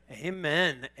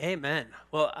Amen. Amen.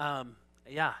 Well,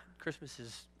 yeah, Christmas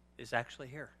is actually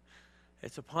here.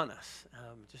 It's upon us,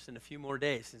 just in a few more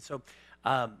days. And so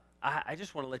I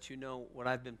just want to let you know what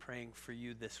I've been praying for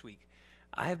you this week.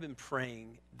 I have been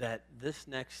praying that this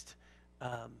next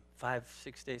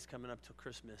 5-6 days coming up till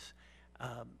Christmas,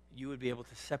 you would be able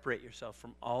to separate yourself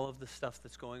from all of the stuff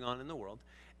that's going on in the world,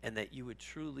 and that you would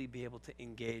truly be able to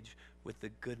engage with the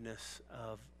goodness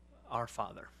of our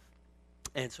Father.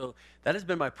 And so that has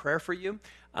been my prayer for you.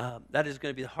 That is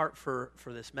going to be the heart for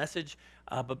this message.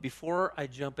 But before I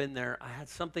jump in there, I had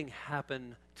something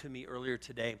happen to me earlier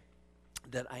today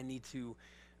that I need to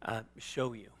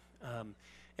show you.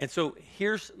 And so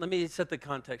let me set the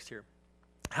context here.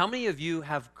 How many of you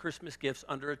have Christmas gifts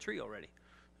under a tree already?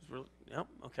 Yeah,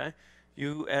 okay.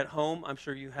 You at home, I'm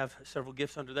sure you have several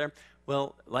gifts under there.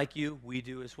 Well, like you, we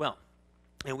do as well.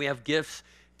 And we have gifts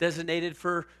designated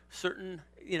for certain,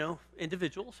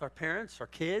 individuals, our parents, our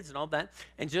kids, and all that.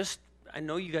 And I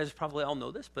know you guys probably all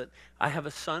know this, but I have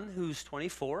a son who's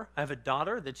 24. I have a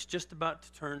daughter that's just about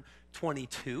to turn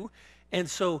 22. And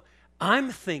so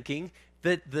I'm thinking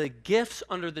that the gifts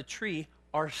under the tree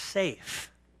are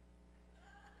safe.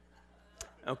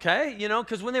 Okay?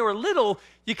 Because when they were little,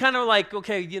 you kind of like,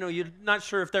 okay, you're not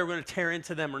sure if they're going to tear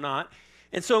into them or not.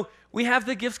 And so we have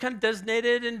the gifts kind of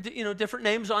designated and, different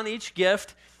names on each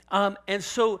gift. And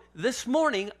so this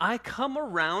morning, I come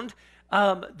around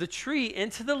the tree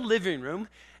into the living room,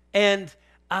 and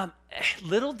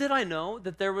little did I know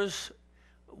that there was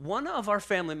one of our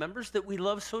family members that we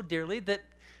love so dearly that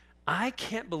I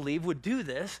can't believe would do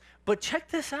this, but check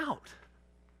this out.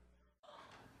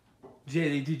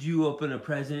 Jaylee, did you open a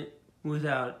present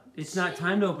without... It's not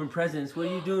time to open presents. What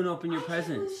are you doing open your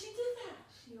presents? She did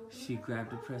that. She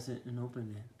grabbed a present and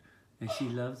opened it, and she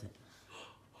loves it.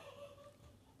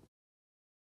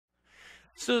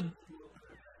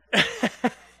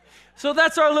 So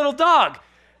that's our little dog.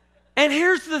 And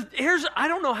here's I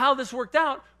don't know how this worked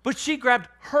out, but she grabbed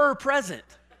her present.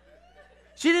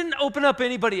 She didn't open up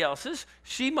anybody else's.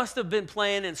 She must have been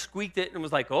playing and squeaked it and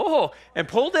was like, oh, and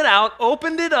pulled it out,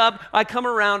 opened it up. I come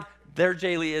around, there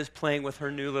Jaylee is playing with her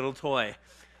new little toy.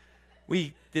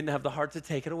 We didn't have the heart to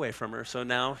take it away from her, so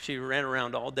now she ran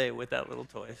around all day with that little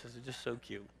toy. So it's just so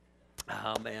cute.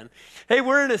 Oh, man. Hey,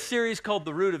 we're in a series called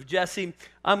The Root of Jesse.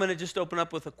 I'm going to just open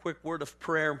up with a quick word of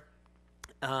prayer.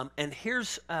 And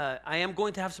I am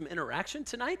going to have some interaction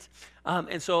tonight.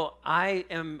 And so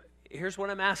here's what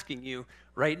I'm asking you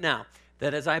right now,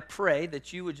 that as I pray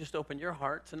that you would just open your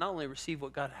heart to not only receive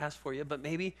what God has for you, but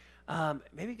maybe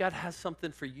God has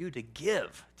something for you to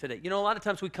give today. A lot of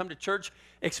times we come to church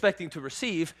expecting to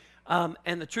receive,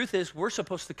 and the truth is we're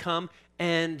supposed to come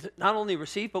and not only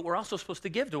receive, but we're also supposed to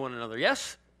give to one another,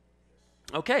 yes?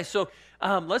 Okay, so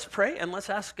let's pray and let's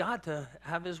ask God to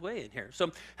have his way in here.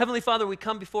 So Heavenly Father, we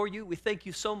come before you. We thank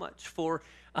you so much for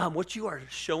what you are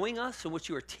showing us and what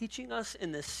you are teaching us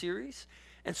in this series.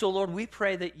 And so, Lord, we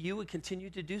pray that you would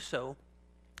continue to do so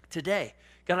today.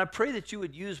 God, I pray that you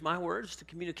would use my words to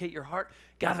communicate your heart.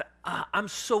 God, I'm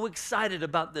so excited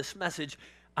about this message.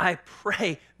 I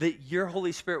pray that your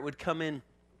Holy Spirit would come in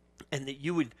and that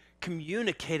you would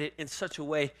communicate it in such a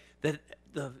way that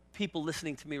the people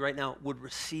listening to me right now would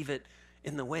receive it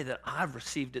in the way that I've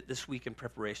received it this week in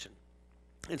preparation.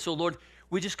 And so, Lord,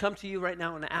 we just come to you right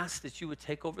now and ask that you would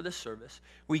take over this service.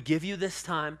 We give you this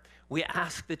time. We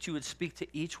ask that you would speak to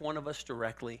each one of us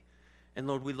directly. And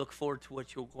Lord, we look forward to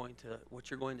what you're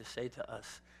going to say to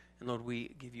us. And Lord,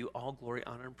 we give you all glory,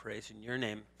 honor, and praise in your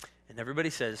name. And everybody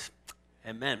says,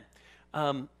 amen.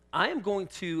 I am going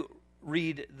to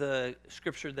read the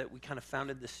scripture that we kind of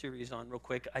founded this series on real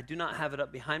quick. I do not have it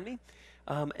up behind me.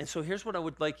 And so here's what I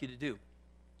would like you to do.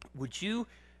 Would you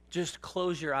just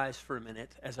close your eyes for a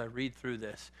minute as I read through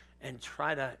this and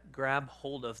try to grab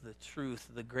hold of the truth,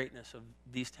 the greatness of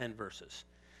these 10 verses.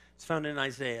 It's found in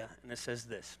Isaiah, and it says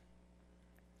this.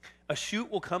 A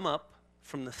shoot will come up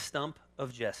from the stump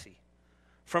of Jesse.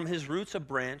 From his roots a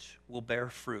branch will bear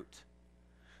fruit.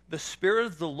 The Spirit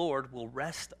of the Lord will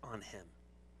rest on him.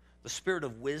 The Spirit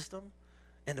of wisdom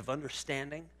and of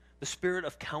understanding, the Spirit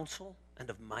of counsel and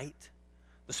of might,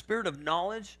 the Spirit of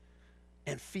knowledge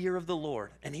and fear of the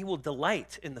Lord, and he will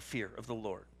delight in the fear of the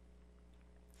Lord.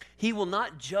 He will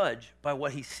not judge by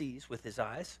what he sees with his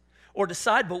eyes, or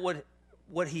decide by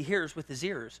what he hears with his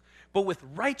ears, but with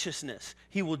righteousness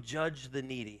he will judge the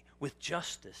needy. With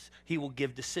justice he will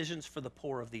give decisions for the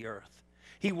poor of the earth.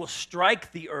 He will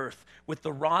strike the earth with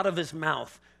the rod of his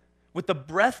mouth. With the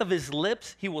breath of his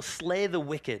lips he will slay the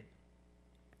wicked.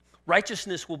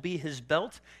 Righteousness will be his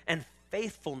belt, and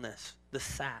faithfulness the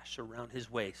sash around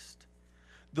his waist.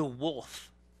 The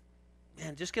wolf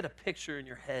man, just get a picture in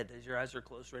your head as your eyes are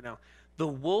closed right now. The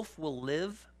wolf will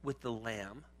live with the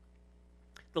lamb.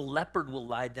 The leopard will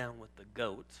lie down with the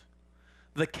goat.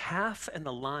 The calf and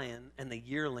the lion and the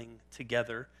yearling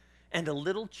together, and a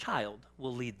little child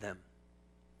will lead them.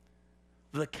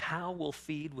 The cow will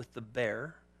feed with the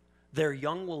bear. Their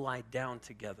young will lie down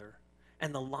together,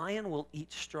 and the lion will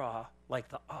eat straw like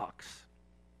the ox.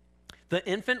 The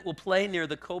infant will play near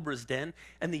the cobra's den,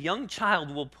 and the young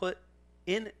child will put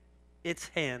in its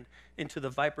hand into the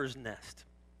viper's nest.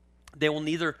 They will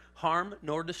neither harm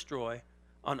nor destroy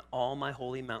on all my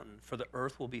holy mountain, for the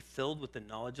earth will be filled with the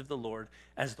knowledge of the Lord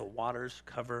as the waters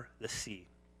cover the sea.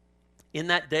 In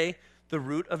that day, the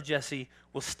root of Jesse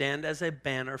will stand as a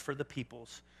banner for the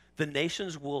peoples. The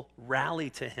nations will rally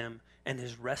to him, and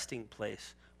his resting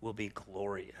place will be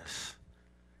glorious.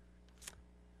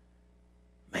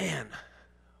 Man,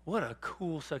 what a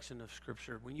cool section of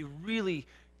Scripture. When you really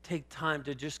take time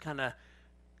to just kind of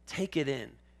take it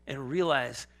in and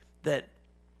realize that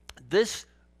this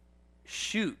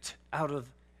shoot out of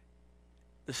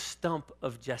the stump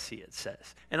of Jesse, it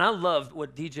says. And I love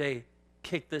what DJ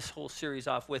kicked this whole series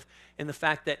off with, in the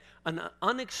fact that an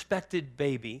unexpected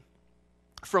baby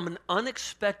from an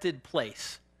unexpected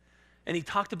place. And he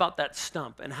talked about that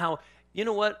stump and how, you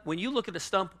know what, when you look at a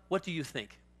stump, what do you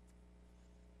think?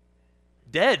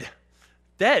 Dead.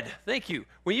 Dead. Thank you.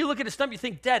 When you look at a stump, you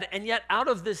think dead. And yet out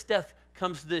of this death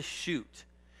comes this shoot.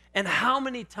 And how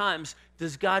many times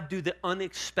does God do the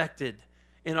unexpected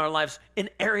in our lives in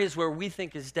areas where we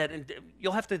think is dead? And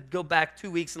you'll have to go back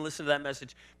 2 weeks and listen to that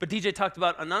message. But DJ talked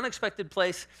about an unexpected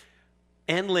place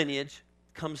and lineage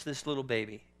comes this little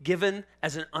baby, given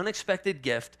as an unexpected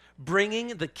gift,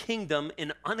 bringing the kingdom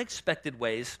in unexpected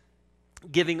ways,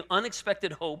 giving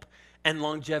unexpected hope and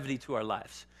longevity to our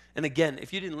lives. And again,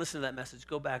 if you didn't listen to that message,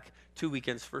 go back 2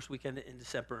 weekends, first weekend in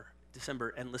December,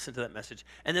 and listen to that message.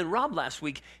 And then Rob last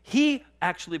week, he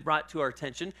actually brought to our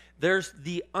attention, there's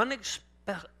the unexpected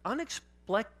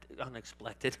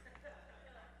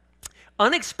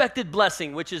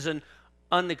blessing, which is an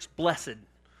blessed.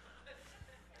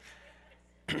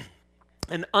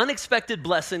 An unexpected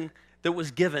blessing that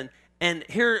was given. And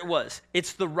here it was.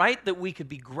 It's the right that we could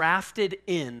be grafted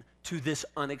in to this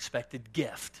unexpected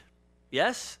gift.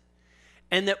 Yes?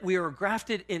 And that we are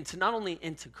grafted into, not only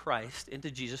into Christ, into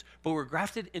Jesus, but we're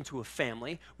grafted into a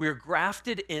family. We are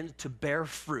grafted in to bear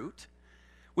fruit,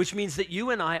 which means that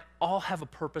you and I all have a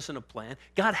purpose and a plan.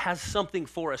 God has something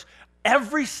for us.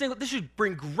 This should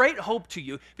bring great hope to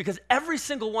you, because every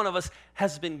single one of us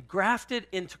has been grafted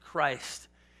into Christ.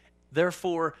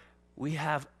 Therefore, we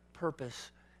have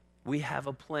purpose, we have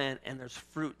a plan, and there's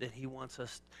fruit that he wants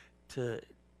us to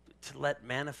let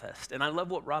manifest. And I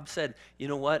love what Rob said. You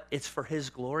know what? It's for his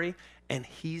glory, and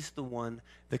he's the one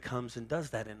that comes and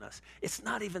does that in us. It's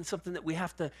not even something that we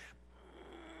have to,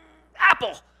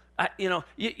 you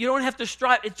don't have to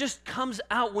strive. It just comes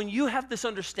out when you have this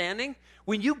understanding,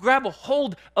 when you grab a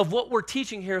hold of what we're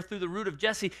teaching here through the root of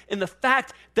Jesse, and the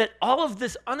fact that all of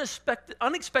this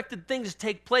unexpected things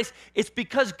take place, it's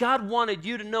because God wanted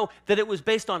you to know that it was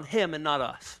based on him and not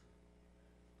us.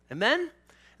 Amen?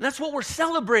 And that's what we're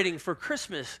celebrating for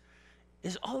Christmas,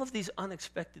 is all of these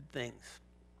unexpected things.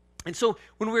 And so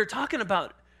when we were talking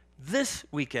about this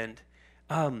weekend,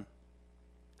 I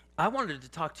wanted to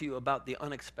talk to you about the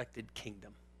unexpected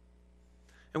kingdom.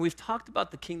 And we've talked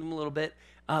about the kingdom a little bit,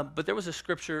 but there was a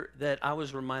scripture that I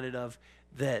was reminded of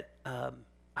that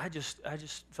I just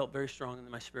felt very strong in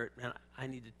my spirit. Man, I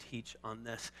need to teach on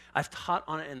this. I've taught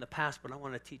on it in the past, but I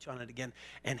want to teach on it again.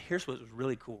 And here's what was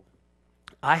really cool.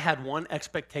 I had one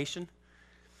expectation,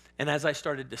 and as I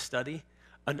started to study,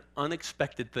 an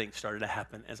unexpected thing started to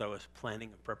happen as I was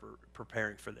planning and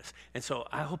preparing for this. And so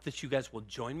I hope that you guys will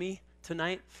join me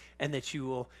tonight, and that you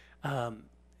will,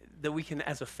 that we can,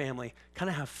 as a family, kind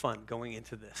of have fun going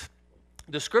into this.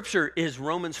 The scripture is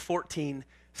Romans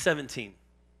 14:17,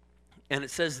 and it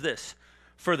says this: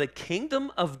 "For the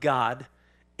kingdom of God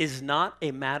is not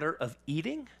a matter of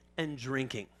eating and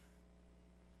drinking,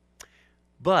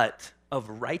 but of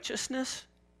righteousness,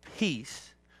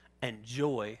 peace, and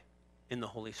joy in the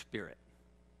Holy Spirit."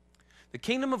 The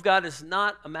kingdom of God is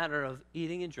not a matter of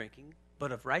eating and drinking,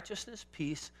 but of righteousness,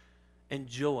 peace, and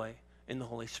joy in the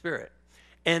Holy Spirit.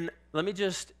 And let me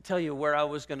just tell you where I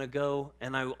was going to go,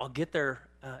 and I'll get there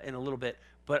in a little bit,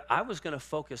 but I was going to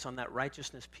focus on that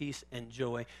righteousness, peace, and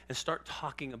joy, and start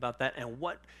talking about that and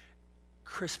what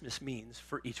Christmas means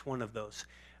for each one of those.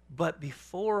 But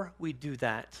before we do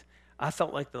that, I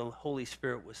felt like the Holy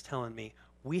Spirit was telling me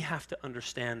we have to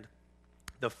understand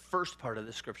the first part of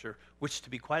the scripture, which,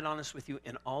 to be quite honest with you,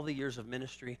 in all the years of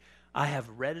ministry, I have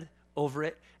read over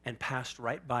it and passed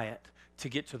right by it to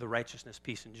get to the righteousness,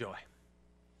 peace, and joy.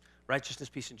 Righteousness,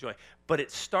 peace, and joy. But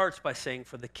it starts by saying,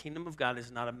 for the kingdom of God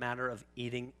is not a matter of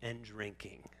eating and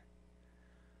drinking.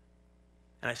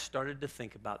 And I started to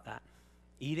think about that.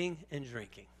 Eating and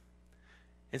drinking.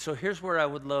 And so here's where I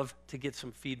would love to get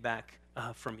some feedback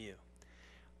from you.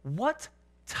 What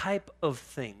type of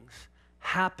things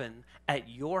happen at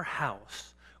your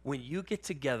house when you get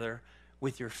together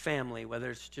with your family,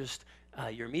 whether it's just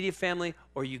your immediate family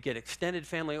or you get extended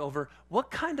family over?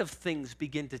 What kind of things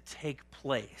begin to take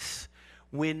place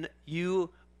when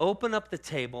you open up the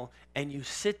table and you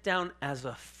sit down as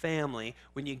a family,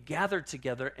 when you gather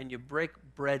together and you break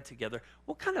bread together?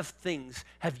 What kind of things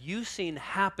have you seen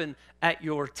happen at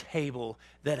your table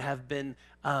that have been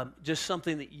just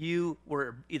something that you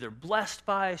were either blessed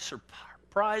by,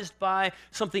 surprised by,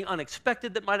 something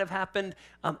unexpected that might have happened?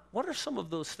 What are some of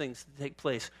those things that take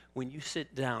place when you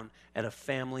sit down at a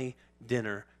family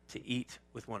dinner to eat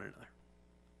with one another?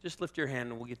 Just lift your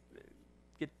hand and we'll get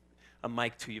a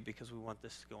mic to you because we want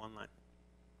this to go online.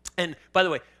 And by the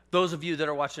way, those of you that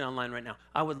are watching online right now,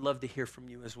 I would love to hear from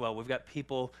you as well. We've got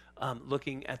people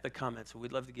looking at the comments, so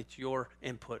we'd love to get your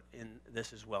input in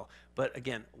this as well. But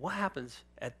again, what happens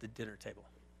at the dinner table?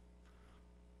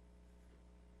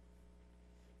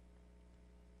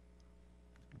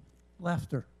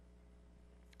 Laughter.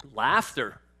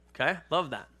 Laughter. Okay, love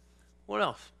that. What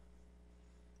else?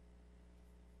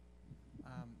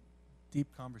 Deep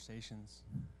conversations.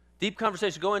 Deep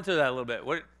conversation. Go into that a little bit.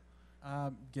 What?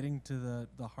 Getting to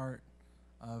the heart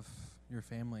of your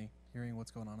family, hearing what's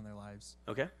going on in their lives.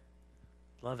 Okay,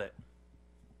 love it.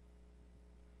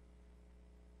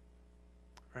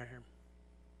 Right here.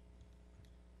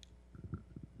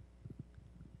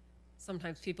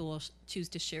 Sometimes people will choose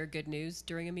to share good news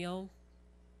during a meal.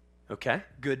 Okay,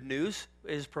 good news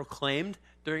is proclaimed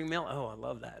during a meal. Oh, I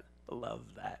love that. I love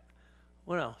that.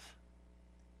 What else?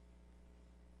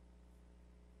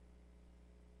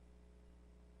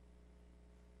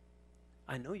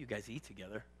 I know you guys eat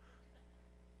together.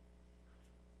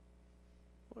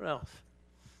 What else?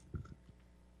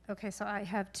 Okay, so I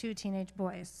have 2 teenage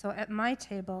boys. So at my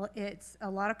table, it's a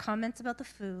lot of comments about the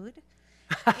food,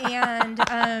 and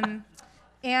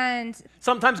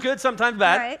Sometimes good, sometimes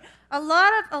bad. right, a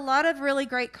lot of really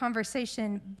great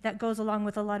conversation that goes along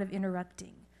with a lot of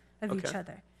interrupting of each Okay.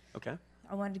 other. Okay,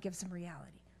 I wanted to give some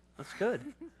reality. that's good.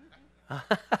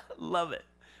 Love it.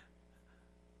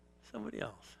 Somebody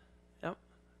else. Yep,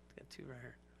 got 2 right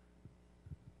here.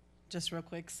 Just real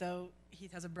quick, so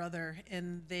Heath has a brother,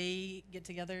 and they get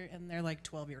together, and they're like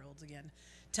 12-year-olds again,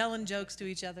 telling jokes to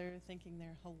each other, thinking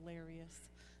they're hilarious.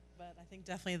 But I think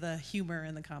definitely the humor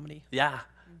and the comedy. Yeah.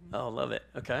 Oh, love it.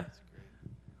 Okay.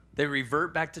 They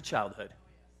revert back to childhood.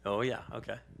 Oh, yeah.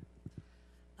 Okay.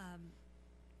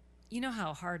 You know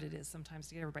how hard it is sometimes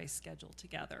to get everybody's schedule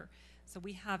together. So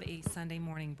we have a Sunday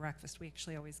morning breakfast. We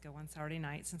actually always go on Saturday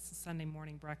nights. It's a Sunday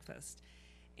morning breakfast.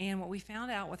 And what we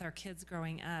found out with our kids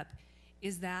growing up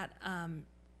is that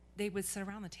they would sit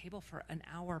around the table for an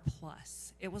hour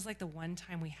plus. It was like the one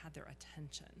time we had their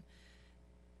attention.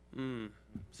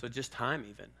 So just time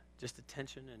even, just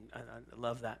attention, and I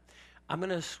love that. I'm going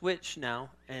to switch now,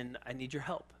 and I need your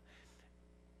help.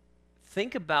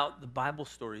 Think about the Bible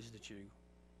stories that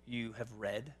you have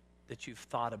read, that you've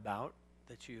thought about,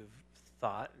 that you've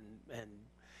thought and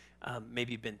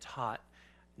maybe been taught.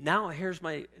 Now here's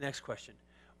my next question.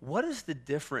 What is the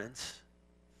difference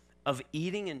of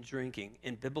eating and drinking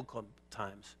in biblical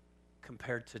times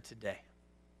compared to today?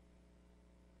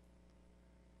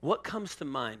 What comes to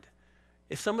mind?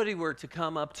 If somebody were to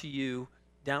come up to you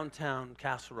downtown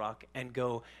Castle Rock and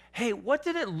go, hey, what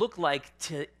did it look like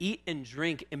to eat and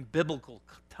drink in biblical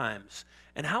times?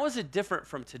 And how is it different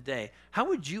from today? How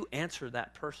would you answer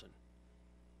that person?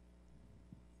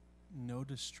 No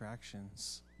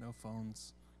distractions, no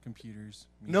phones, computers.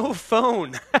 No music.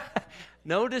 phone.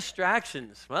 No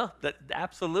distractions. Well,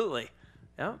 absolutely.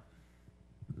 Yeah.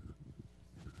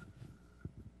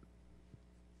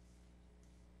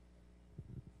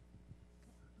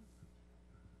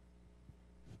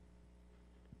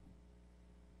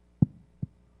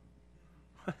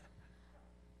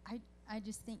 I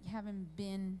just think, having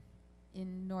been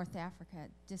in North Africa,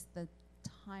 just the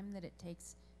time that it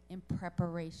takes in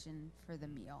preparation for the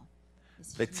meal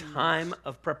is The huge. time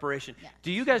of preparation. Yeah.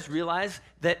 Do you guys realize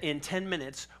that in 10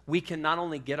 minutes, we can not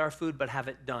only get our food, but have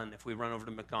it done if we run over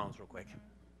to McDonald's real quick?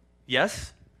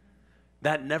 Yes?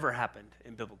 That never happened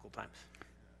in biblical times.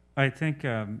 I think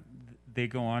they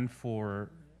go on for,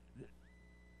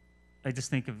 I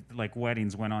just think of like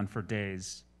weddings went on for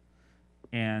days.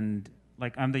 And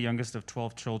like I'm the youngest of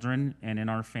 12 children, and in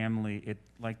our family,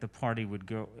 the party would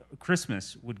go,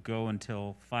 Christmas would go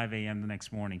until 5 a.m. the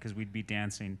next morning because we'd be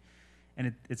dancing.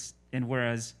 And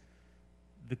whereas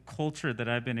the culture that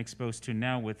I've been exposed to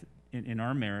now in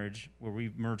our marriage, where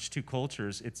we've merged two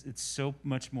cultures, it's so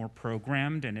much more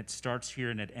programmed, and it starts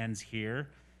here and it ends here.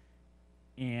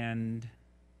 And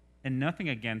nothing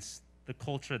against the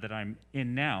culture that I'm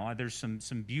in now. There's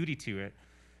some beauty to it,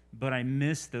 but I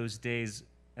miss those days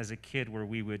as a kid where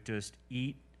we would just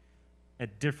eat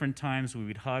at different times. We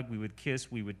would hug, we would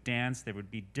kiss, we would dance. There would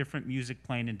be different music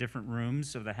playing in different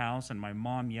rooms of the house, and my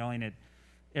mom yelling at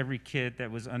every kid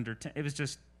that was under 10. It was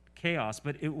just chaos,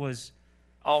 but it was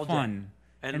all fun.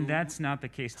 And that's not the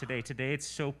case today. Today it's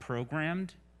so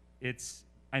programmed.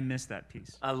 I miss that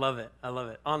piece. I love it. I love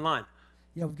it. Online.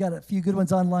 Yeah, we've got a few good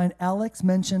ones online. Alex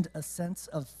mentioned a sense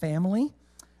of family.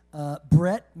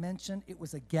 Brett mentioned it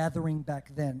was a gathering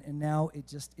back then, and now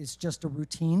it's just a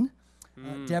routine.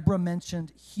 Deborah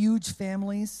mentioned huge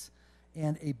families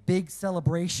and a big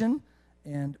celebration,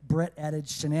 and Brett added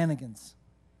shenanigans.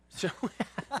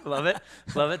 Love it.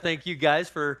 Love it. Thank you guys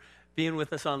for being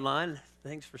with us online.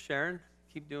 Thanks for sharing.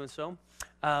 Keep doing so.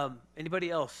 Anybody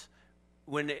else?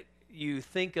 When you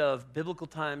think of biblical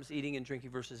times, eating and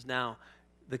drinking versus now,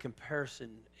 the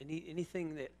comparison,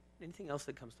 anything else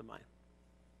that comes to mind?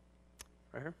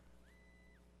 Right here.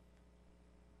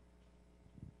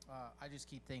 I just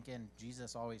keep thinking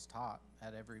Jesus always taught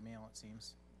at every meal, it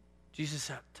seems.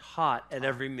 Jesus taught at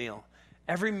every meal.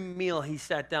 Every meal he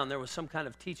sat down, there was some kind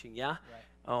of teaching, yeah? Right.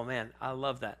 Oh, man, I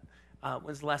love that.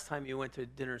 When's the last time you went to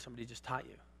dinner and somebody just taught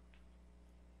you?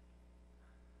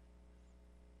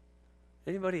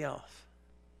 Anybody else?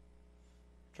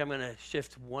 Okay, I'm going to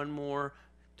shift one more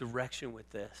direction with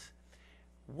this.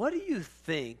 What do you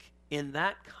think in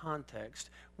that context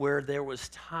where there was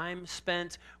time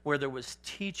spent, where there was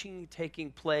teaching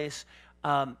taking place?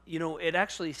 It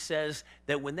actually says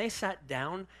that when they sat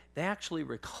down, they actually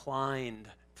reclined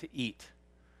to eat.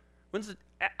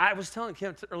 I was telling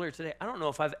Kim earlier today, I don't know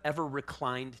if I've ever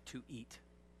reclined to eat.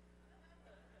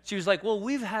 She was like, well,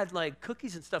 we've had like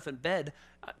cookies and stuff in bed.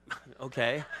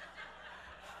 Okay.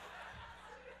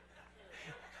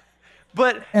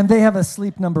 And they have a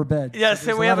sleep number bed. Yes,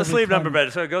 so and we have a sleep number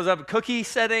bed. So it goes up cookie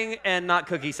setting and not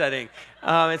cookie setting.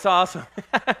 It's awesome.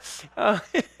 But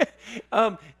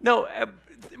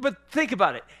think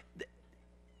about it.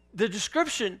 The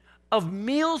description of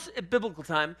meals at biblical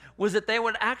time was that they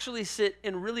would actually sit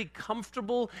in really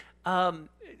comfortable,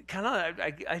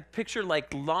 I picture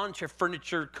like lawn chair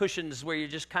furniture cushions where you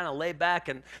just kind of lay back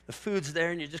and the food's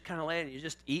there and you just kind of lay and you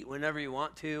just eat whenever you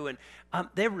want to. And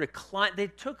they reclined. They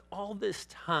took all this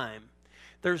time.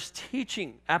 There's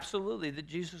teaching, absolutely, that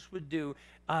Jesus would do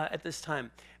at this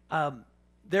time.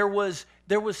 There was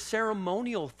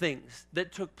ceremonial things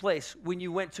that took place when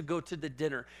you went to go to the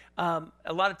dinner.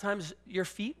 A lot of times your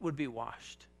feet would be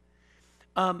washed.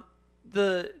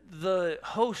 The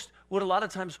host would a lot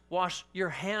of times wash your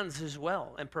hands as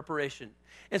well in preparation.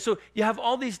 And so you have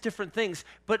all these different things.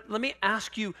 But let me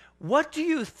ask you, what do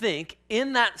you think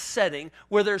in that setting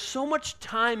where there's so much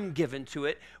time given to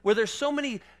it, where there's so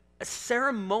many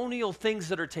ceremonial things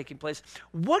that are taking place,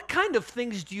 what kind of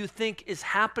things do you think is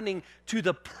happening to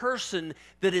the person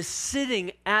that is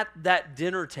sitting at that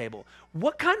dinner table?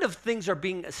 What kind of things are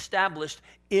being established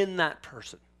in that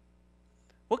person?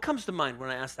 What comes to mind when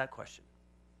I ask that question?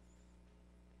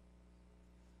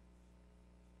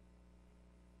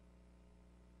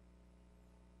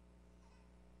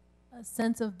 A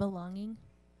sense of belonging.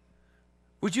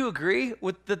 Would you agree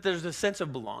with that there's a sense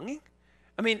of belonging?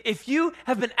 I mean, if you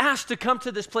have been asked to come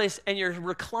to this place and you're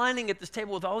reclining at this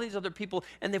table with all these other people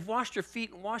and they've washed your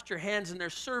feet and washed your hands and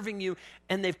they're serving you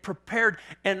and they've prepared,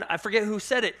 and I forget who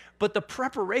said it, but the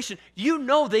preparation,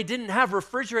 they didn't have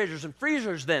refrigerators and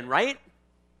freezers then, right?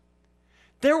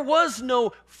 There was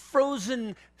no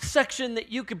frozen section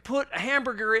that you could put a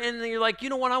hamburger in and you're like, you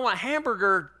know what, I want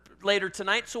hamburger later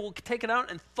tonight, so we'll take it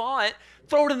out and thaw it,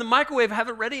 throw it in the microwave, have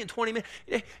it ready in 20 minutes.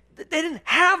 They didn't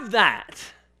have that.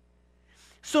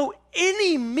 So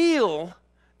any meal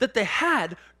that they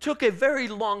had took a very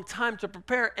long time to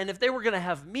prepare, and if they were going to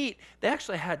have meat, they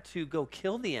actually had to go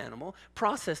kill the animal,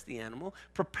 process the animal,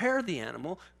 prepare the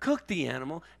animal, cook the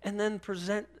animal, and then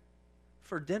present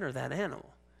for dinner that animal.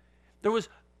 There was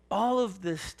all of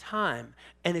this time,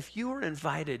 and if you were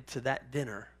invited to that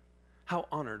dinner, how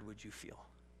honored would you feel?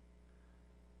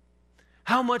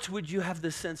 How much would you have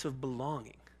this sense of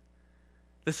belonging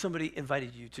that somebody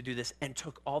invited you to do this and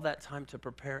took all that time to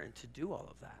prepare and to do all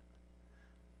of that?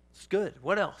 It's good.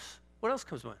 What else? What else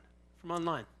comes to mind from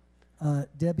online?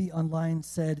 Debbie online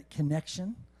said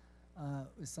connection.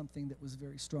 was something that was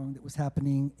very strong that was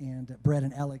happening, and Brett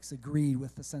and Alex agreed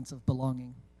with the sense of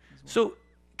belonging. So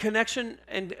connection,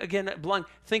 and again, belonging.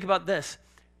 Think about this.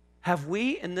 Have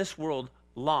we in this world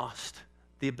lost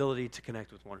the ability to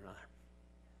connect with one another?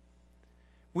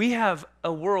 We have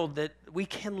a world that we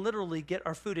can literally get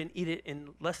our food and eat it in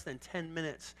less than 10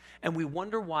 minutes. And we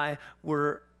wonder why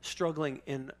we're struggling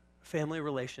in family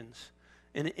relations,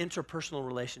 in interpersonal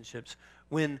relationships,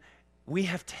 when we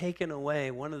have taken away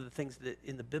one of the things that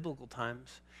in the biblical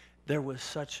times, there was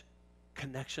such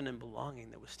connection and belonging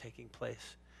that was taking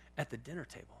place at the dinner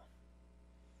table.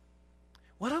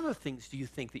 What other things do you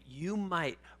think that you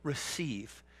might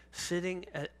receive sitting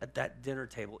at that dinner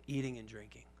table, eating and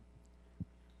drinking?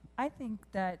 I think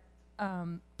that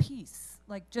peace,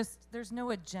 like just there's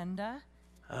no agenda,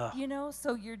 you know,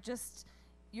 so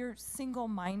you're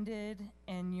single-minded,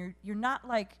 and you're not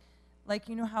like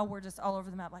you know how we're just all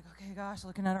over the map, like, okay, gosh,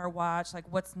 looking at our watch, like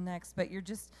what's next, but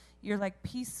you're like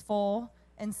peaceful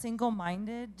and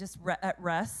single-minded, just at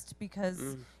rest,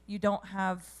 because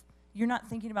you're not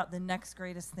thinking about the next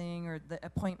greatest thing or the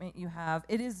appointment you have.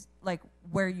 It is like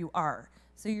where you are,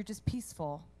 so you're just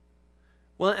peaceful.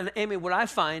 Well, and Amy, what I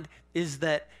find is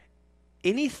that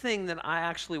anything that I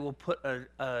actually will put an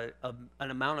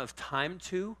amount of time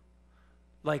to,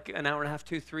 like an hour and a half,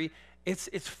 2, 3,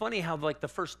 it's funny how like the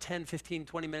first 10, 15,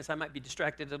 20 minutes I might be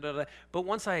distracted, but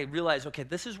once I realize, okay,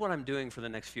 this is what I'm doing for the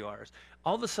next few hours,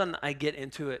 all of a sudden I get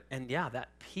into it, and yeah, that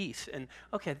peace, and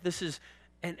okay, this is,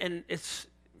 and it's,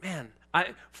 man,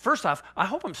 first off, I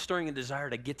hope I'm stirring a desire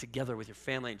to get together with your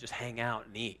family and just hang out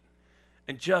and eat.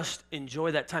 And just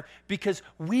enjoy that time, because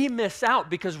we miss out,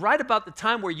 because right about the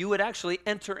time where you would actually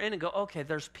enter in and go, okay,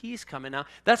 there's peace coming now,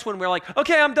 that's when we're like,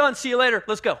 okay, I'm done, see you later,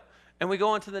 let's go. And we go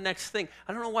on to the next thing.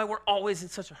 I don't know why we're always in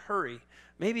such a hurry.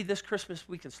 Maybe this Christmas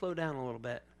we can slow down a little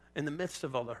bit in the midst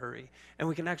of all the hurry, and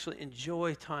we can actually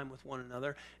enjoy time with one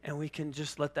another, and we can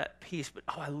just let that peace. But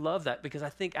I love that, because I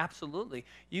think absolutely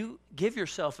you give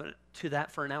yourself to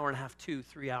that for an hour and a half, 2,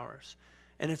 3 hours.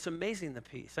 And it's amazing, the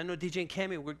peace. I know DJ and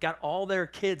Cammie, we got all their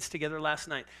kids together last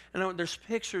night. And there's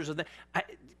pictures of them.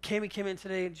 Cammie came in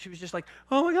today, and she was just like,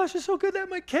 oh my gosh, it's so good to have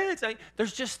my kids.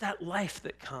 There's just that life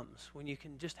that comes when you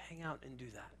can just hang out and do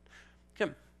that.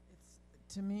 Kim.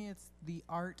 To me, it's the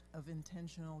art of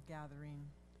intentional gathering.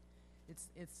 It's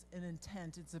an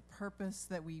intent. It's a purpose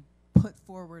that we put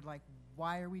forward, like,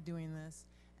 why are we doing this?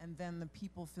 And then the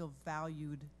people feel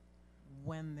valued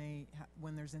when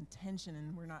there's intention,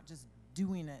 and we're not just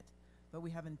doing it, but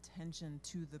we have intention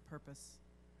to the purpose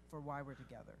for why we're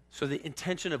together. So the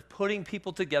intention of putting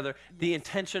people together, yes. The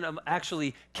intention of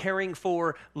actually caring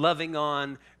for, loving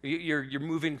on, you're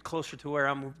moving closer to where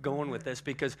I'm going with this,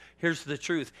 because here's the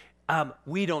truth.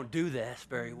 We don't do this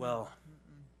very well.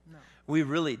 No. We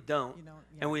really don't. Yeah.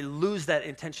 And we lose that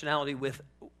intentionality with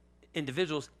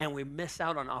individuals, and we miss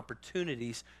out on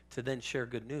opportunities to then share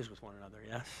good news with one another,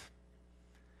 yes?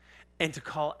 And to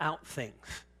call out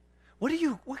things.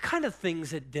 What kind of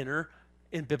things at dinner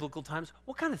in biblical times,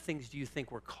 what kind of things do you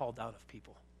think were called out of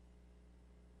people?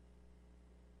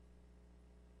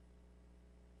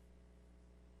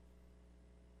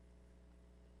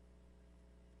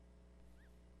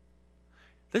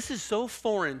 This is so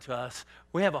foreign to us,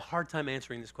 we have a hard time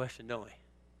answering this question, don't we?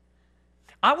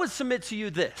 I would submit to you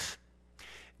this,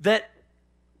 that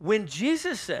when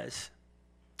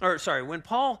when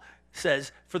Paul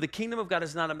says, for the kingdom of God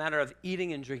is not a matter of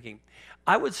eating and drinking,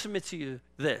 I would submit to you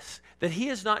this, that he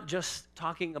is not just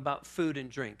talking about food and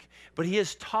drink, but he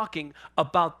is talking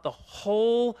about the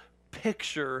whole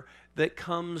picture that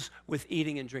comes with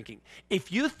eating and drinking.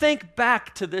 If you think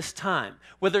back to this time,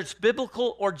 whether it's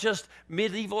biblical or just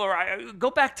medieval, or go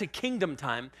back to kingdom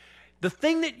time, the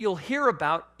thing that you'll hear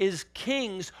about is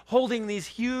kings holding these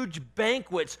huge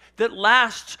banquets that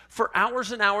last for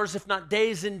hours and hours, if not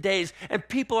days and days, and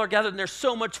people are gathered, and there's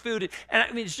so much food. And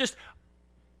I mean, it's just,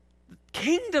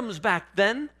 kingdoms back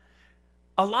then,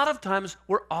 a lot of times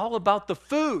were all about the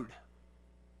food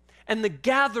and the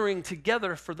gathering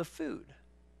together for the food.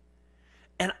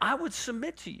 And I would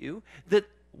submit to you that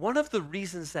one of the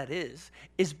reasons that is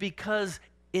because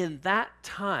in that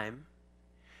time,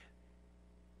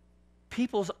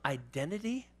 people's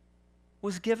identity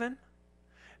was given,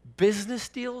 business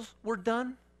deals were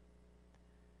done,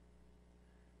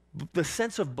 the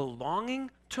sense of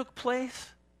belonging took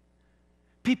place,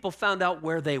 people found out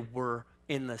where they were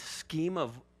in the scheme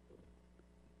of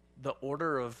the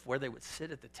order of where they would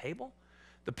sit at the table.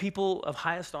 The people of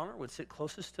highest honor would sit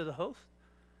closest to the host.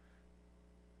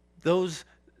 Those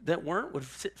that weren't would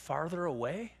sit farther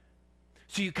away.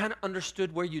 So you kind of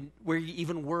understood where you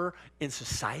even were in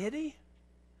society.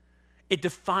 it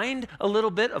defined a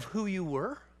little bit of who you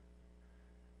were.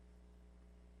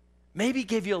 Maybe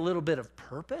gave you a little bit of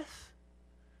purpose,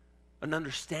 an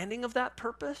understanding of that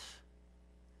purpose.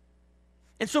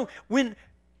 And so when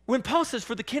Paul says,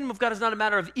 for the kingdom of God is not a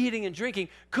matter of eating and drinking,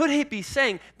 could he be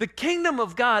saying the kingdom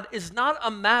of God is not a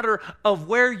matter of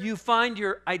where you find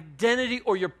your identity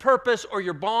or your purpose or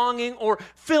your belonging or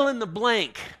fill in the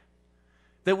blank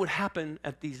that would happen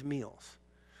at these meals?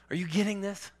 Are you getting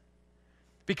this?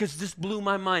 Because this blew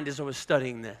my mind as I was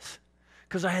studying this,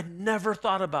 because I had never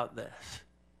thought about this.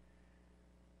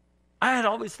 I had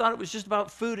always thought it was just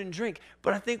about food and drink,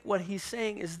 but I think what he's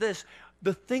saying is this: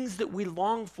 the things that we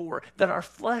long for, that our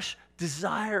flesh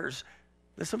desires,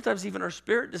 that sometimes even our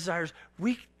spirit desires,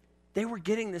 they were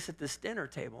getting this at this dinner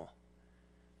table.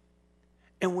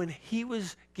 And when he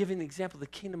was giving the example, the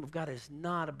kingdom of God is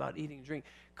not about eating and drink,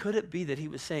 could it be that he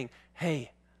was saying,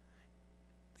 hey,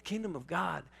 the kingdom of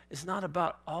God is not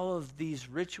about all of these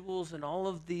rituals and all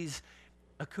of these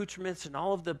accoutrements and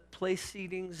all of the place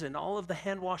seatings and all of the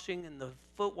hand washing and the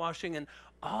foot washing and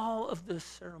all of the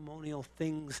ceremonial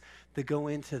things that go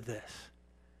into this.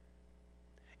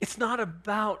 It's not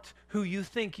about who you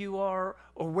think you are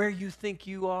or where you think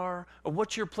you are or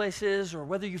what your place is or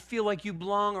whether you feel like you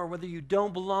belong or whether you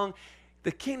don't belong.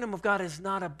 The kingdom of God is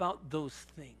not about those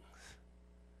things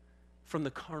from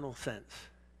the carnal sense.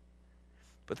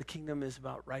 But the kingdom is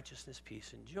about righteousness,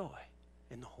 peace, and joy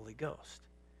in the Holy Ghost.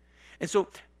 And so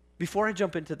before I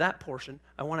jump into that portion,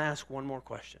 I want to ask one more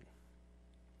question.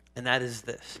 And that is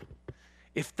this: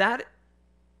 if that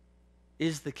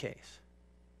is the case,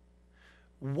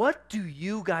 what do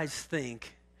you guys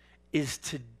think is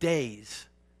today's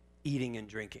eating and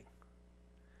drinking?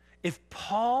 If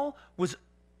Paul was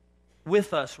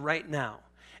with us right now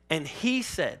and he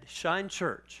said, Shine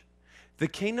Church, the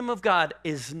kingdom of God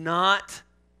is not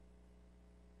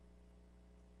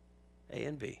A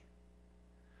and B,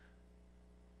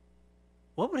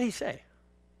 what would he say?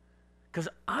 Because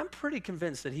I'm pretty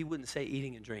convinced that he wouldn't say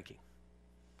eating and drinking.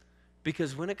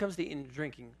 Because when it comes to eating and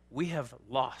drinking, we have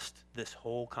lost this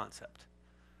whole concept.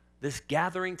 This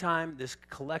gathering time, this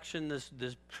collection, this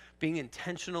being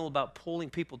intentional about pulling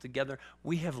people together,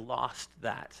 we have lost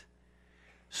that.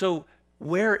 So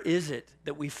where is it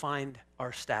that we find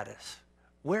our status?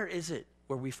 Where is it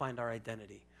where we find our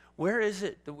identity? Where is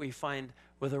it that we find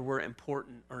whether we're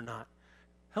important or not?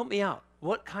 Help me out.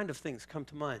 What kind of things come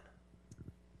to mind?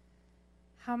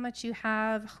 How much you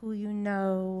have, who you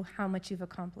know, how much you've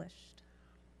accomplished.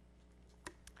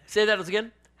 Say that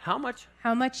again. How much?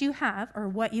 How much you have, or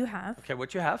what you have. Okay,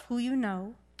 what you have. Who you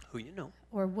know. Who you know.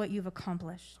 Or what you've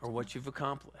accomplished. Or what you've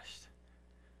accomplished.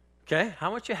 Okay,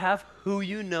 how much you have, who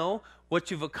you know, what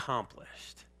you've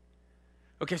accomplished.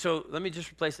 Okay, so let me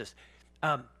just replace this.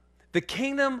 The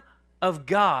kingdom of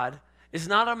God is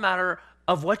not a matter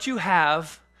of what you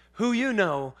have, who you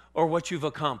know, or what you've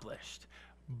accomplished.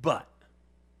 But,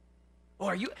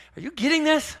 are you getting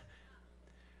this?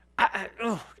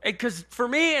 Because for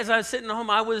me, as I was sitting at home,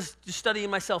 I was just studying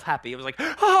myself happy. I was like,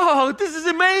 oh, this is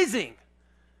amazing.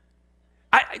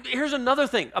 Here's another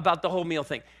thing about the whole meal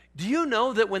thing. Do you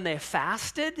know that when they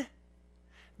fasted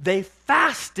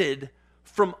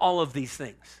from all of these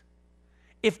things?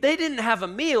 If they didn't have a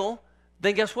meal,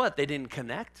 then guess what? They didn't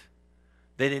connect.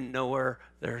 They didn't know where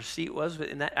their seat was.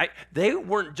 They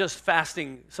weren't just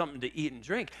fasting something to eat and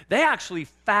drink. They actually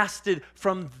fasted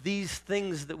from these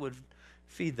things that would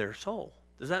feed their soul.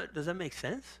 Does that make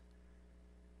sense?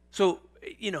 So,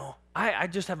 I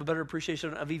just have a better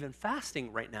appreciation of even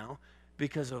fasting right now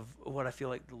because of what I feel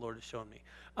like the Lord has shown me.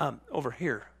 Over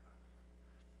here,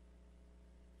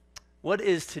 what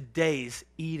is today's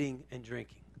eating and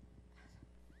drinking?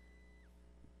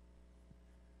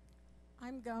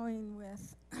 I'm going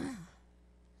with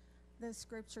the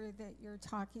scripture that you're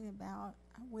talking about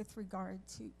with regard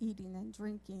to eating and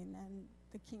drinking and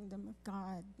the kingdom of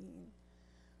God being.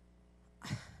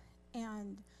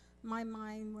 And my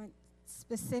mind went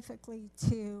specifically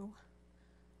to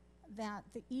that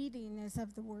the eating is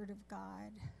of the Word of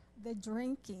God. The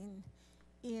drinking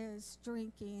is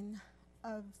drinking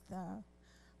of the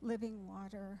living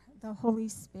water, the Holy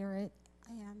Spirit,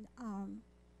 and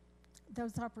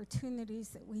those opportunities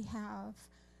that we have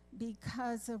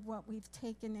because of what we've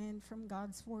taken in from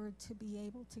God's Word to be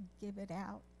able to give it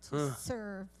out, to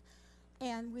serve.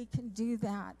 And we can do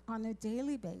that on a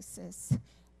daily basis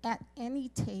at any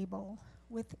table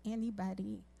with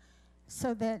anybody,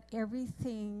 so that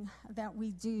everything that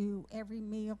we do, every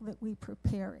meal that we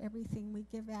prepare, everything we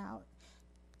give out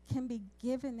can be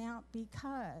given out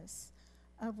because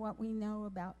of what we know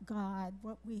about God,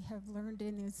 what we have learned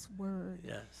in His Word.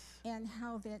 Yes. And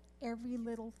how that every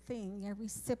little thing, every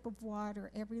sip of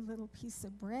water, every little piece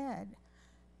of bread,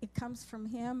 it comes from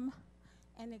Him,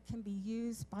 and it can be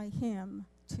used by Him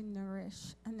to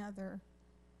nourish another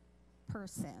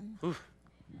person. Oof.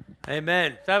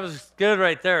 Amen. That was good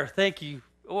right there. Thank you.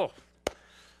 Oh,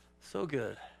 so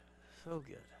good. So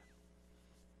good.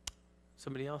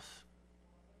 Somebody else?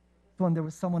 There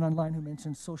was someone online who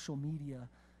mentioned social media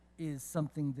is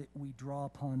something that we draw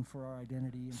upon for our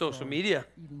identity. And Social media.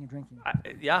 Eating and drinking.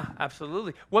 Yeah,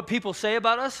 absolutely. What people say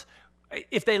about us,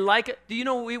 if they like it, do you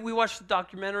know, we watched a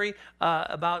documentary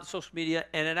about social media,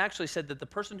 and it actually said that the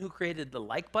person who created the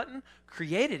like button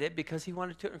created it because he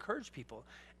wanted to encourage people.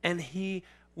 And he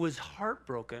was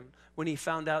heartbroken when he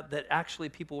found out that actually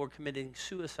people were committing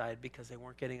suicide because they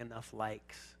weren't getting enough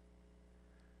likes.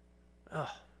 Oh,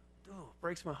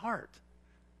 breaks my heart.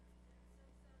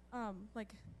 Like,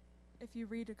 if you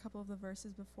read a couple of the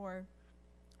verses before,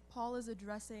 Paul is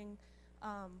addressing,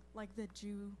 like, the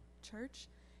Jew church,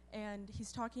 and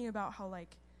he's talking about how,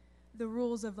 like, the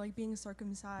rules of, like, being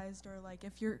circumcised, or, like,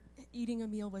 if you're eating a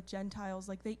meal with Gentiles,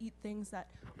 like, they eat things that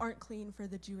aren't clean for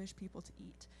the Jewish people to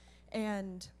eat.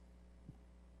 And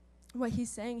what he's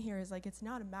saying here is, like, it's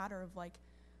not a matter of, like,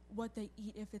 what they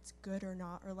eat, if it's good or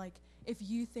not, or, like, if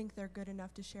you think they're good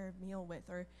enough to share a meal with,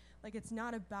 or, like, it's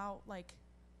not about, like,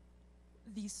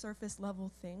 these surface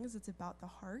level things. It's about the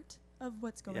heart of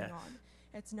what's going on.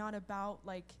 It's not about,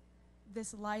 like,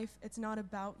 this life. It's not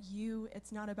about you.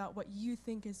 It's not about what you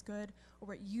think is good or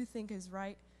what you think is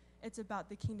right. It's about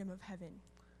the kingdom of heaven.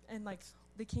 And, like,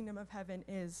 the kingdom of heaven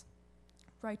is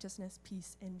righteousness,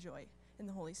 peace, and joy in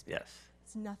the Holy Spirit. Yes.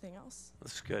 It's nothing else.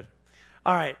 That's good.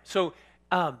 All right. So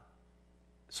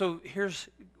here's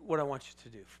what I want you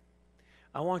to do.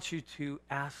 I want you to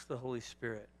ask the Holy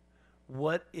Spirit,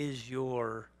 what is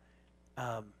your,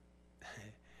 the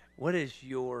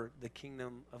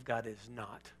kingdom of God is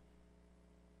not?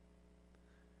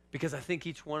 Because I think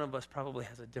each one of us probably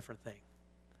has a different thing.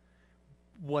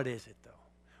 What is it, though?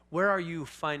 Where are you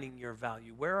finding your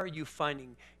value? Where are you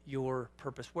finding your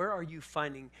purpose? Where are you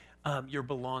finding your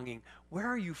belonging? Where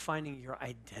are you finding your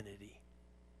identity?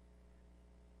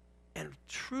 And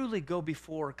truly go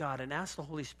before God and ask the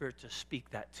Holy Spirit to speak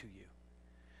that to you.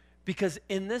 Because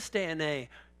in this day and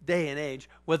age,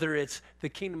 whether it's the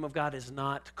kingdom of God is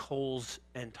not Kohl's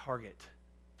and Target,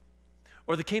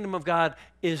 or the kingdom of God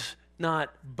is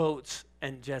not boats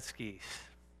and jet skis,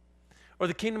 or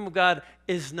the kingdom of God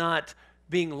is not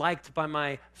being liked by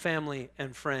my family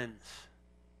and friends,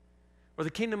 or the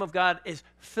kingdom of God is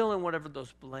fill in whatever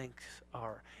those blanks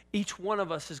are. Each one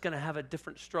of us is going to have a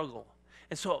different struggle.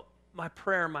 And so my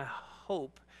prayer, my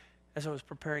hope, as I was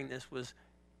preparing this was,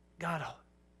 God,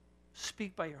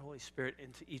 speak by your Holy Spirit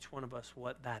into each one of us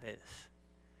what that is.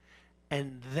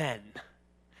 And then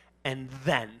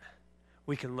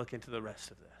we can look into the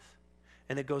rest of this.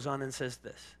 And it goes on and says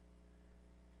this.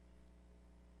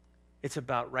 It's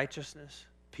about righteousness,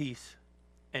 peace,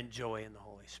 and joy in the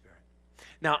Holy Spirit.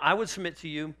 Now, I would submit to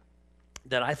you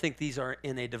that I think these are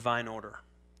in a divine order.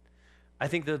 I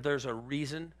think that there's a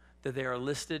reason that they are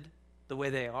listed the way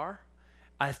they are.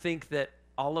 I think that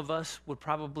all of us would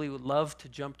probably love to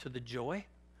jump to the joy,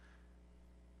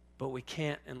 but we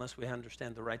can't unless we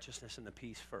understand the righteousness and the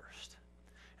peace first.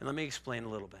 And let me explain a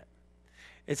little bit.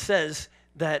 It says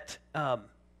that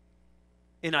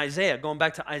in Isaiah, going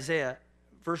back to Isaiah,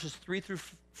 verses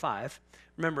 3-5,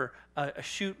 remember, a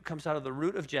shoot comes out of the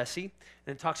root of Jesse,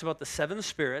 and it talks about the 7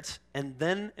 spirits, and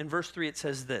then in verse 3 it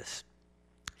says this,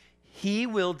 he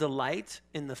will delight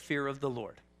in the fear of the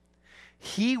Lord.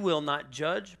 He will not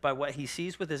judge by what he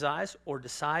sees with his eyes or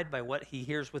decide by what he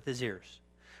hears with his ears.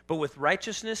 But with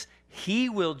righteousness, he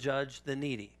will judge the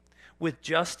needy. With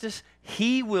justice,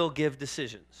 he will give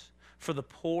decisions for the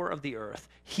poor of the earth.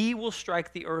 He will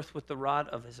strike the earth with the rod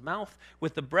of his mouth.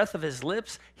 With the breath of his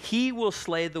lips, he will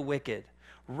slay the wicked.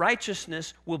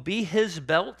 Righteousness will be his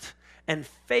belt, and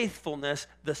faithfulness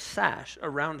the sash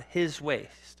around his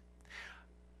waist.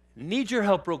 Need your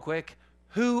help real quick.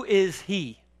 Who is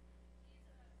he?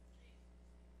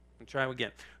 Try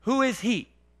again. Who is he?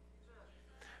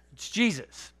 It's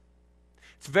Jesus.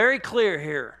 It's very clear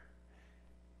here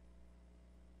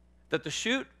that the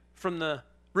shoot from the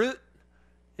root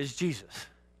is Jesus.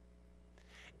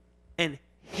 And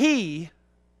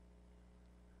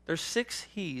there's 6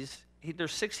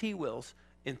 there's 6 he wills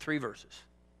in 3 verses.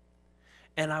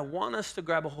 And I want us to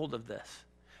grab a hold of this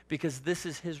because this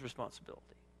is his responsibility.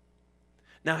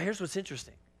 Now, here's what's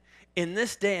interesting. In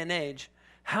this day and age,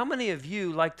 how many of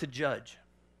you like to judge?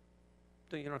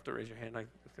 You don't have to raise your hand.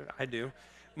 I do.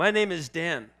 My name is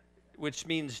Dan. which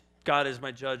means God is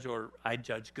my judge or I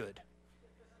judge good.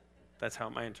 That's how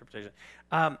my interpretation.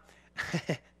 How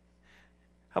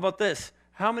about this?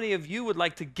 How many of you would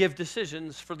like to give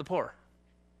decisions for the poor?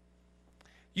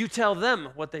 You tell them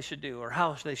what they should do or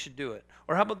how they should do it.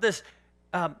 Or how about this?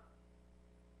 How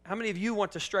many of you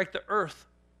want to strike the earth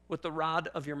with the rod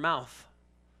of your mouth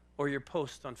or your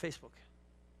post on Facebook?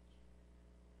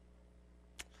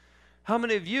 How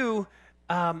many of you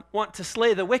want to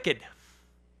slay the wicked?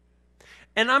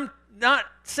 And I'm not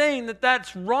saying that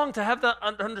that's wrong to have that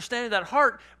understanding, that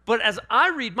heart, but as I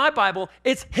read my Bible,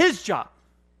 it's his job.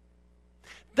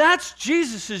 That's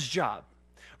Jesus' job.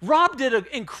 Rob did an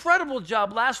incredible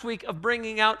job last week of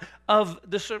bringing out of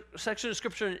the section of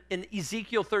Scripture in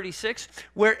Ezekiel 36,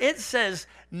 where it says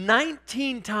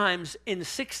 19 times in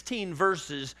 16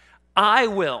 verses, I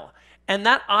will. And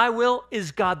that I will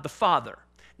is God the Father.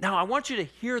 Now, I want you to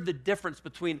hear the difference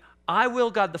between I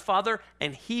will, God the Father,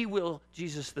 and he will,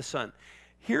 Jesus the Son.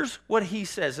 Here's what he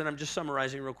says, and I'm just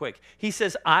summarizing real quick. He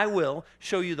says, I will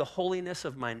show you the holiness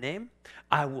of my name.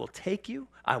 I will take you.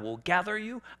 I will gather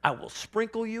you. I will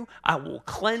sprinkle you. I will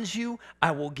cleanse you. I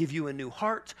will give you a new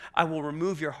heart. I will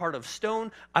remove your heart of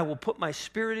stone. I will put my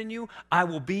spirit in you. I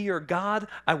will be your God.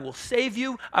 I will save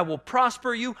you. I will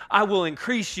prosper you. I will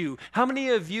increase you. How many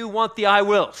of you want the I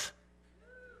wills?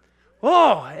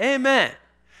 Oh, amen.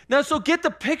 Now, so get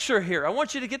the picture here. I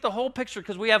want you to get the whole picture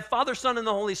because we have Father, Son, and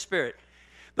the Holy Spirit.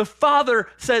 The Father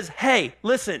says, hey,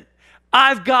 listen,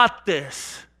 I've got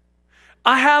this.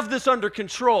 I have this under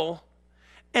control,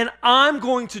 and I'm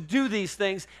going to do these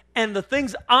things, and the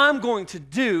things I'm going to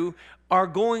do are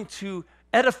going to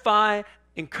edify,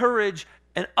 encourage,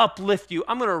 and uplift you.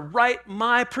 I'm going to write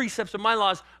my precepts and my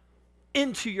laws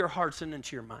into your hearts and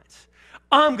into your minds.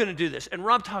 I'm going to do this. And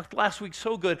Rob talked last week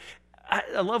so good.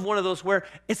 I love one of those where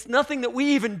it's nothing that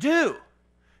we even do.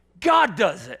 God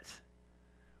does it.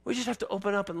 We just have to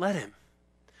open up and let him.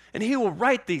 And he will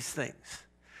write these things.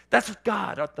 That's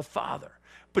God, the Father.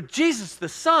 But Jesus, the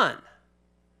Son,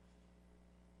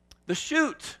 the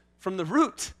shoot from the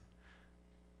root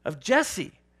of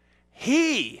Jesse,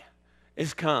 he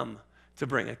is come to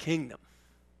bring a kingdom.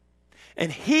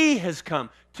 And he has come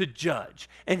to judge,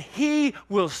 and he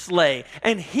will slay,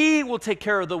 and he will take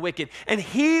care of the wicked, and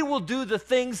he will do the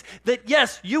things that,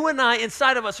 yes, you and I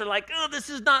inside of us are like, oh, this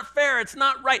is not fair, it's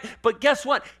not right. But guess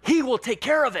what? He will take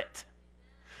care of it.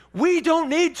 We don't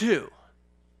need to.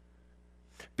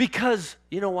 Because,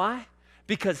 you know why?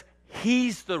 Because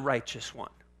he's the righteous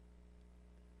one.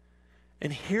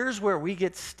 And here's where we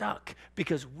get stuck,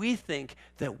 because we think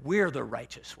that we're the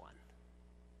righteous one.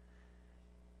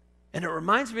 And it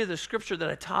reminds me of the scripture that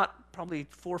I taught probably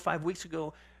 4 or 5 weeks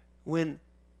ago when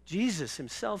Jesus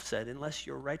himself said, unless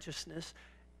your righteousness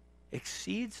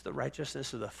exceeds the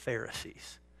righteousness of the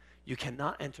Pharisees, you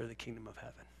cannot enter the kingdom of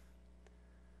heaven.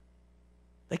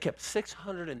 They kept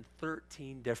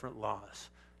 613 different laws.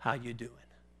 How you doing?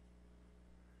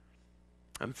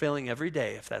 I'm failing every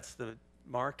day if that's the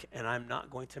mark, and I'm not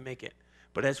going to make it.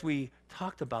 But as we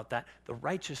talked about that, the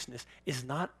righteousness is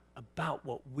not about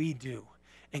what we do.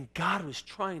 And God was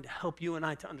trying to help you and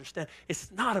I to understand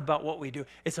it's not about what we do,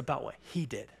 it's about what he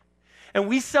did. And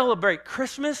we celebrate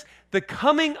Christmas, the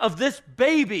coming of this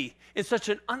baby, in such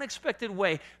an unexpected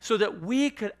way so that we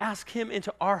could ask him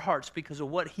into our hearts because of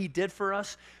what he did for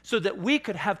us, so that we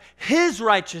could have his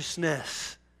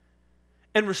righteousness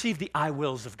and receive the I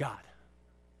wills of God.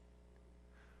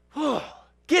 Oh,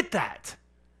 get that.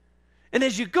 And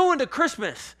as you go into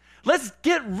Christmas, let's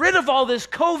get rid of all this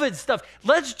COVID stuff.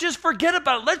 Let's just forget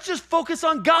about it. Let's just focus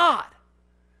on God.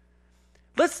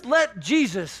 Let's let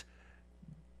Jesus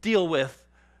deal with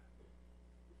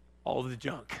all the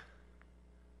junk.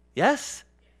 Yes?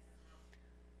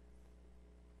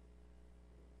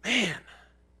 Man,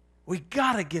 we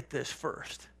got to get this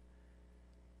first.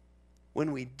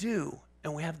 When we do,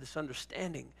 and we have this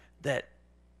understanding that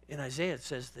in Isaiah it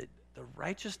says that the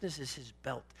righteousness is his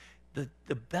belt.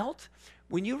 The belt,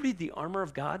 when you read the armor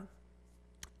of God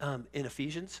in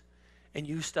Ephesians, and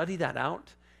you study that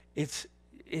out, it's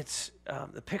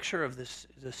the picture of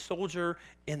the soldier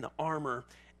in the armor,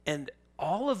 and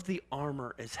all of the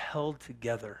armor is held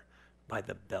together by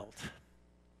the belt.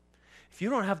 If you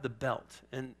don't have the belt,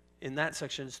 and in that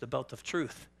section it's the belt of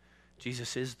truth,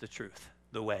 Jesus is the truth,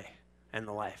 the way, and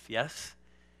the life, yes?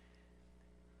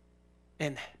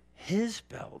 And his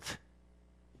belt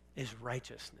is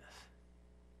righteousness.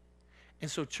 And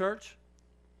so, church,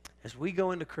 as we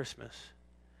go into Christmas,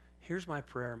 here's my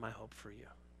prayer and my hope for you,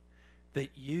 that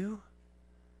you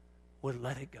would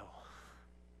let it go.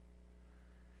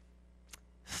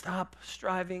 Stop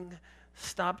striving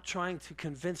Stop trying to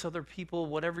convince other people,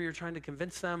 whatever you're trying to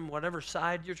convince them, whatever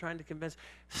side you're trying to convince.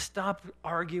 Stop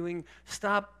arguing.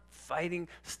 Stop fighting.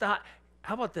 Stop.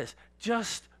 How about this?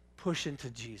 Just push into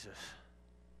Jesus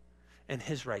and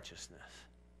his righteousness.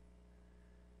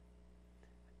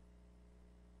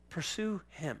 Pursue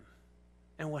him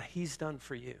and what he's done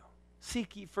for you.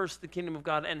 Seek ye first the kingdom of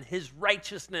God and his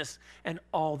righteousness, and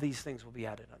all these things will be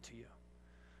added unto you.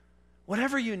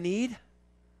 Whatever you need,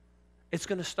 it's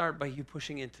going to start by you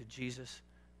pushing into Jesus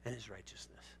and his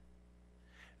righteousness.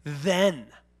 Then,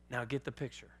 now get the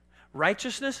picture.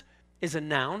 Righteousness is a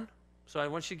noun. So I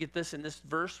want you to get this in this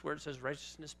verse where it says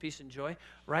righteousness, peace, and joy.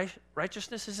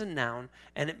 Righteousness is a noun,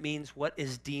 and it means what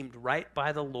is deemed right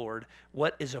by the Lord,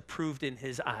 what is approved in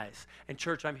his eyes. And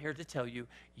church, I'm here to tell you,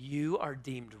 you are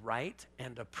deemed right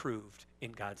and approved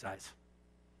in God's eyes.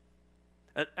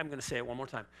 I'm going to say it one more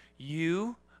time.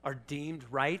 You are deemed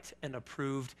right and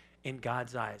approved in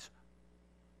God's eyes.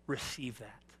 Receive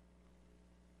that.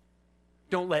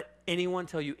 Don't let anyone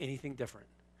tell you anything different.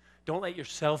 Don't let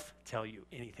yourself tell you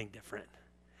anything different.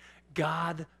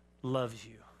 God loves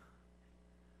you.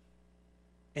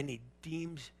 And he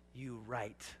deems you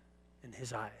right in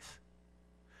his eyes.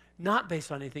 Not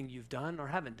based on anything you've done or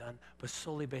haven't done, but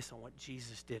solely based on what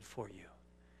Jesus did for you.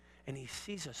 And he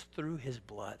sees us through his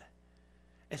blood.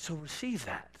 And so receive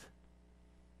that.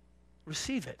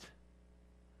 Receive it.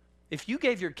 If you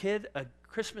gave your kid a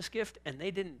Christmas gift and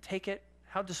they didn't take it,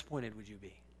 how disappointed would you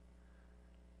be?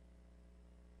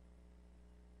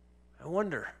 I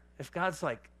wonder if God's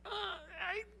like,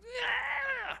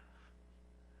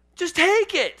 just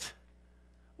take it.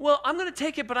 Well, I'm going to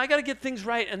take it, but I got to get things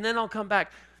right, and then I'll come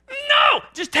back. No,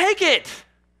 just take it.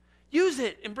 Use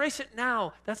it. Embrace it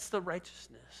now. That's the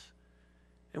righteousness.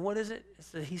 And what is it? It's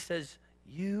that he says,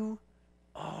 you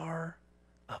are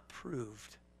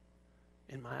approved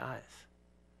in my eyes.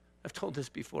 I've told this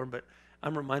before, but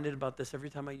I'm reminded about this every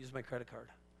time I use my credit card.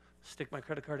 Stick my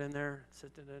credit card in there.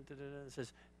 It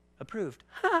says, approved.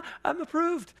 I'm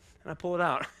approved. And I pull it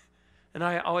out. And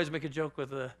I always make a joke with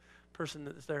the person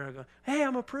that's there. I go, hey,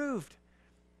 I'm approved.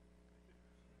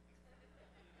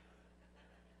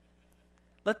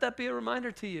 Let that be a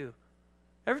reminder to you.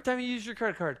 Every time you use your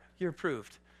credit card, you're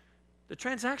approved. The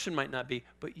transaction might not be,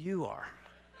 but you are.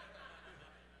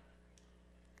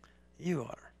 You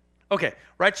are. Okay,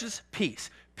 righteous,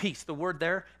 peace. Peace, the word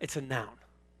there, it's a noun.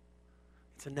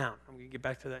 It's a noun. I'm going to get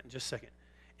back to that in just a second.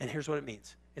 And here's what it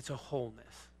means. It's a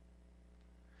wholeness.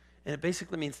 And it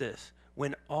basically means this.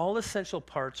 When all essential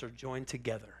parts are joined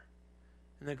together,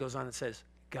 and then it goes on and says,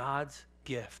 God's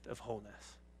gift of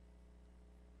wholeness.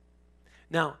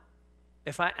 Now,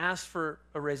 if I asked for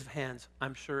a raise of hands,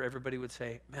 I'm sure everybody would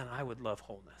say, man, I would love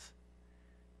wholeness.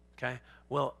 Okay?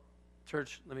 Well,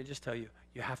 church, let me just tell you,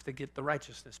 you have to get the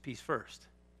righteousness piece first.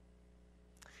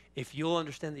 If you'll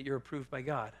understand that you're approved by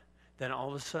God, then all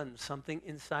of a sudden something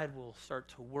inside will start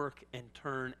to work and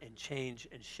turn and change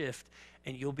and shift,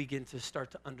 and you'll begin to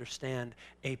start to understand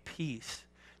a peace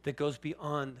that goes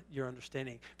beyond your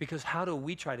understanding. Because how do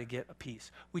we try to get a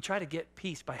peace? We try to get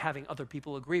peace by having other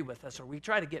people agree with us, or we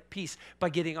try to get peace by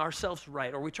getting ourselves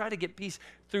right, or we try to get peace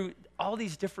through all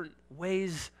these different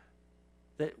ways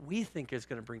that we think is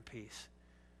going to bring peace.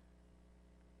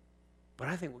 But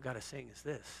I think what God is saying is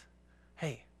this.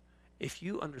 Hey, if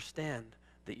you understand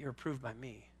that you're approved by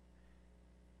me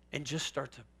and just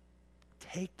start to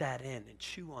take that in and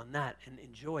chew on that and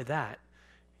enjoy that,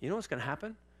 you know what's going to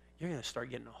happen? You're going to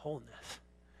start getting a wholeness.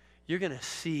 You're going to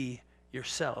see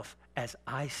yourself as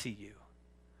I see you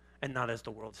and not as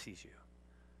the world sees you.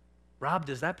 Rob,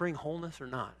 does that bring wholeness or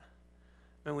not?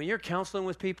 Man, when you're counseling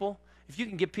with people, if you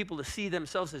can get people to see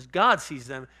themselves as God sees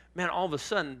them, man, all of a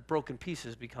sudden broken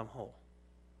pieces become whole.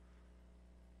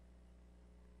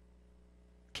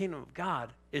 Kingdom of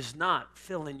God is not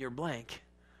fill in your blank,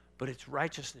 but it's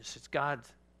righteousness. It's God's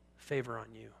favor on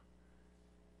you.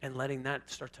 And letting that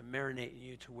start to marinate in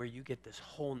you to where you get this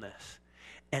wholeness.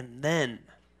 And then,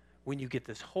 when you get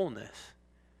this wholeness,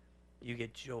 you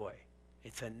get joy.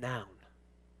 It's a noun.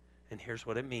 And here's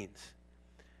what it means.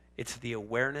 It's the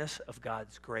awareness of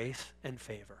God's grace and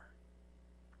favor.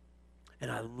 And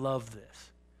I love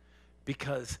this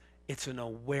because it's an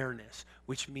awareness,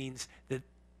 which means that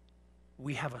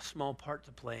we have a small part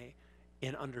to play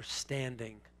in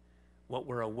understanding what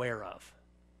we're aware of.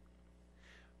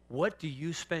 What do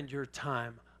you spend your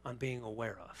time on being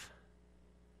aware of?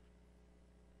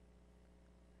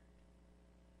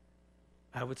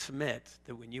 I would submit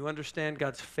that when you understand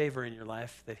God's favor in your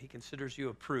life, that he considers you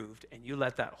approved, and you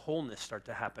let that wholeness start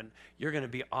to happen, you're going to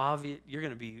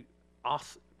be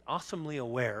awesomely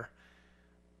aware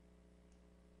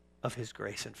of his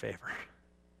grace and favor.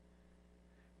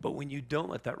 But when you don't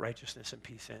let that righteousness and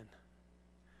peace in,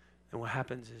 then what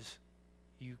happens is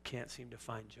you can't seem to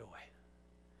find joy.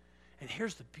 And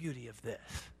here's the beauty of this.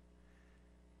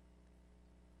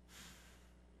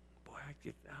 Boy,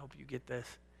 I hope you get this.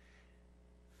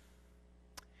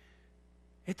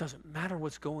 It doesn't matter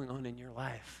what's going on in your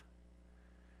life.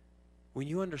 When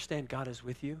you understand God is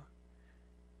with you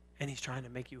and he's trying to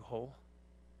make you whole,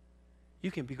 you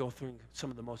can be going through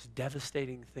some of the most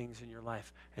devastating things in your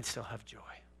life and still have joy.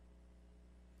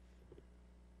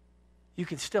 You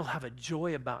can still have a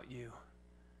joy about you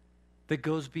that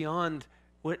goes beyond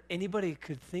what anybody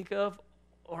could think of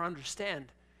or understand.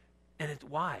 And it's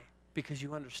why? Because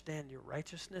you understand your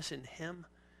righteousness in him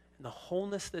and the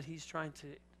wholeness that he's trying to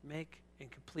make and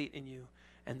complete in you.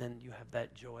 And then you have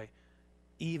that joy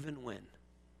even when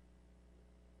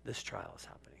this trial is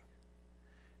happening.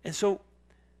 And so,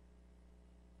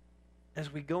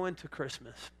 as we go into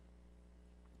Christmas,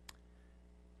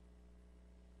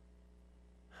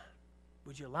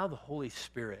 would you allow the Holy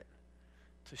Spirit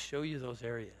to show you those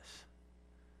areas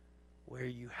where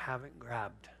you haven't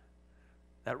grabbed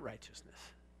that righteousness?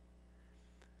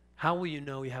 How will you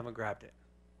know you haven't grabbed it?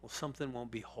 Well, something won't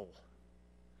be whole.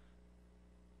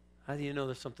 How do you know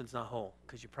that something's not whole?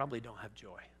 Because you probably don't have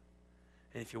joy.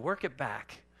 And if you work it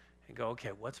back and go,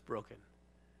 okay, what's broken?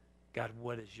 God,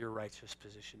 what is your righteous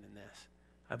position in this?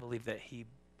 I believe that he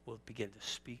will begin to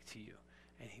speak to you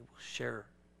and he will share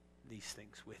these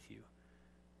things with you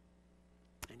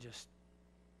and just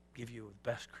give you the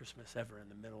best Christmas ever in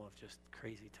the middle of just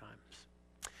crazy times.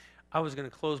 I was going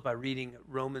to close by reading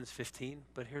Romans 15,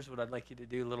 but here's what I'd like you to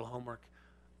do, a little homework.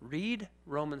 Read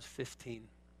Romans 15,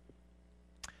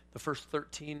 the first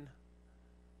 13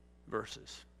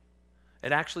 verses.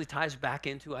 It actually ties back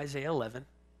into Isaiah 11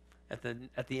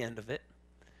 at the end of it.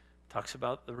 Talks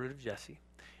about the root of Jesse.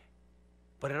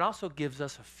 But it also gives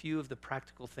us a few of the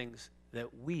practical things that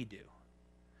we do.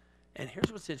 And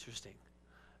here's what's interesting.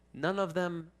 None of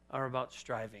them are about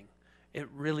striving. It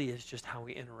really is just how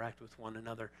we interact with one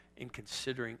another in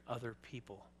considering other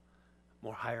people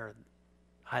more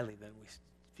highly than we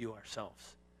view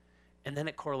ourselves. And then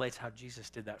it correlates how Jesus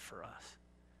did that for us.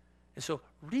 And so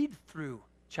read through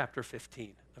chapter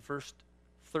 15, the first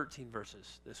 13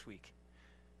 verses this week.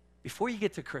 Before you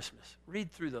get to Christmas,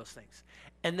 read through those things.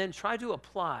 And then try to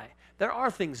apply. There are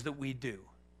things that we do.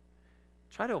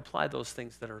 Try to apply those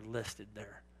things that are listed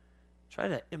there. Try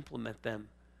to implement them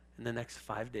in the next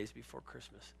 5 days before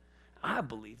Christmas. I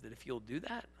believe that if you'll do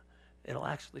that, it'll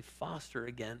actually foster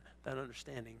again that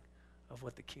understanding of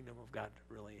what the kingdom of God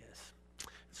really is.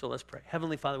 So let's pray.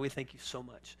 Heavenly Father, we thank you so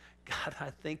much. God,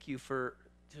 I thank you for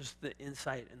just the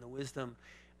insight and the wisdom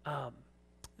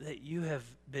that you have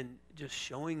been just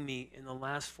showing me in the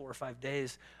last 4 or 5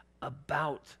 days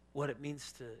about what it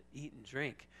means to eat and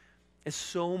drink. It's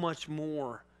so much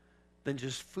more than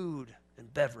just food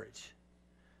and beverage.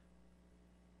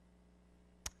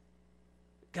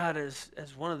 God, as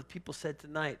one of the people said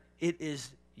tonight, it is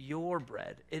your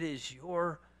bread. It is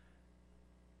your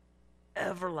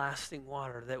everlasting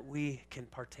water that we can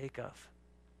partake of.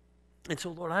 And so,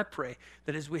 Lord, I pray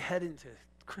that as we head into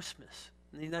Christmas,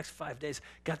 in the next 5 days,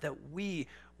 God, that we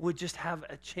would just have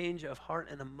a change of heart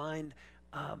and a mind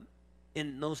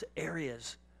in those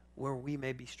areas where we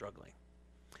may be struggling.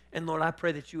 And Lord, I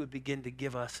pray that you would begin to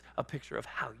give us a picture of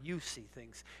how you see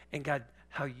things, and God,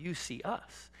 how you see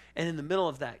us. And in the middle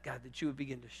of that, God, that you would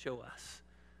begin to show us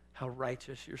how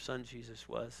righteous your son Jesus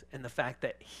was, and the fact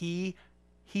that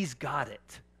he's got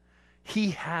it.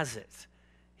 He has it.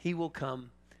 He will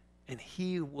come and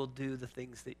he will do the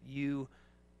things that you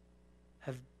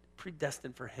have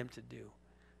predestined for him to do.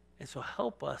 And so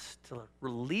help us to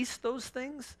release those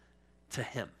things to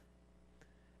him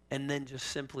and then just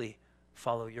simply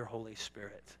follow your Holy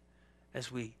Spirit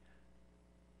as we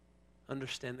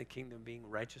understand the kingdom being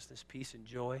righteousness, peace, and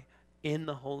joy in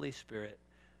the Holy Spirit.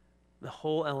 The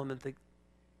whole element that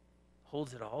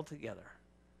holds it all together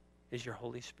is your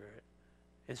Holy Spirit.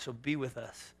 And so be with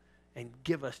us and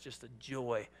give us just a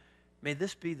joy. May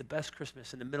this be the best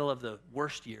Christmas in the middle of the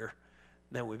worst year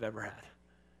that we've ever had.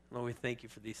 Lord, we thank you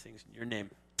for these things in your name.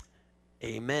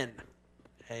 Amen.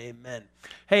 Amen.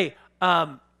 Hey,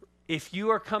 if you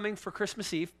are coming for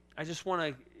Christmas Eve, I just want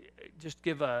to just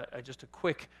give a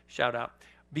quick shout out.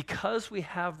 Because we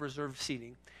have reserved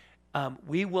seating,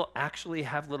 we will actually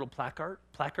have little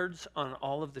placards on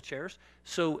all of the chairs.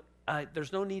 So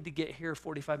there's no need to get here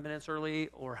 45 minutes early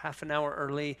or half an hour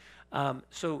early.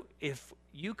 So if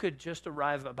you could just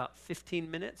arrive about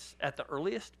 15 minutes at the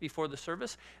earliest before the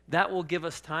service, that will give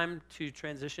us time to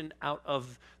transition out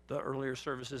of the earlier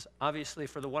services. Obviously,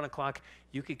 for the 1 o'clock,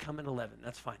 you could come at 11.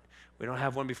 That's fine. We don't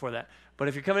have one before that. But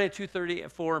if you're coming at 2:30,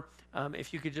 at 4,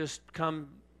 if you could just come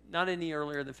not any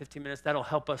earlier than 15 minutes, that'll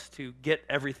help us to get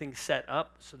everything set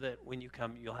up so that when you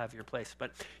come, you'll have your place.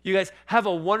 But you guys have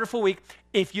a wonderful week.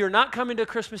 If you're not coming to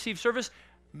Christmas Eve service,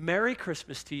 Merry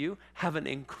Christmas to you. Have an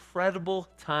incredible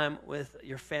time with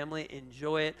your family.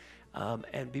 Enjoy it,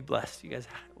 and be blessed. You guys,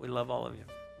 we love all of you.